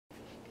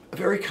A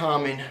very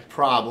common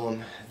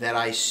problem that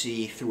I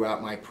see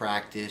throughout my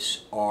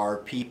practice are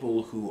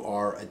people who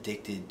are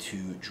addicted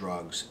to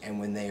drugs. And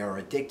when they are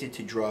addicted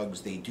to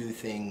drugs, they do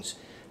things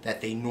that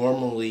they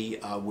normally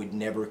would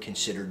never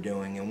consider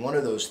doing. And one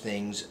of those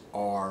things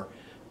are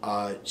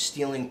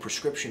stealing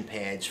prescription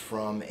pads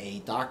from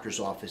a doctor's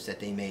office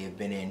that they may have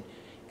been in,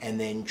 and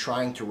then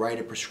trying to write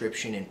a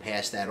prescription and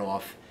pass that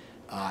off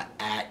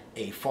at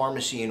a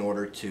pharmacy in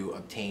order to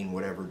obtain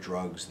whatever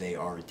drugs they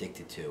are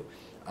addicted to.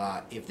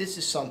 If this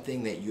is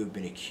something that you have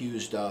been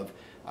accused of,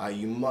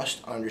 you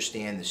must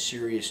understand the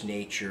serious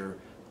nature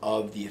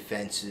of the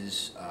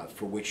offenses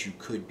for which you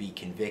could be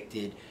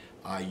convicted.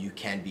 You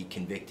can be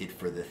convicted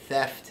for the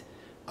theft.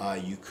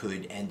 You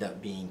could end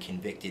up being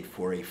convicted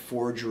for a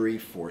forgery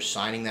for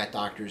signing that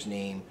doctor's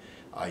name.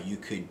 You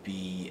could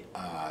be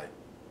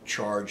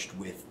charged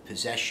with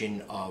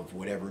possession of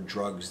whatever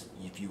drugs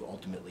if you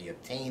ultimately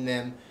obtain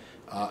them.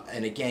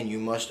 And again, you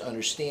must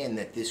understand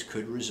that this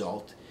could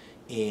result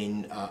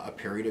in a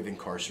period of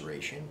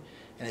incarceration,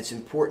 and it's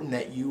important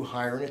that you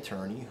hire an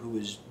attorney who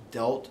has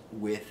dealt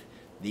with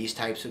these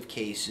types of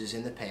cases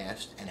in the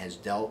past and has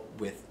dealt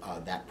with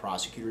that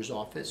prosecutor's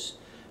office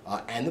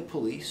and the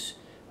police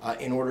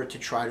in order to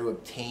try to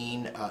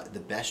obtain the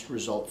best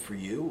result for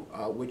you,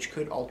 which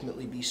could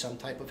ultimately be some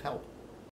type of help.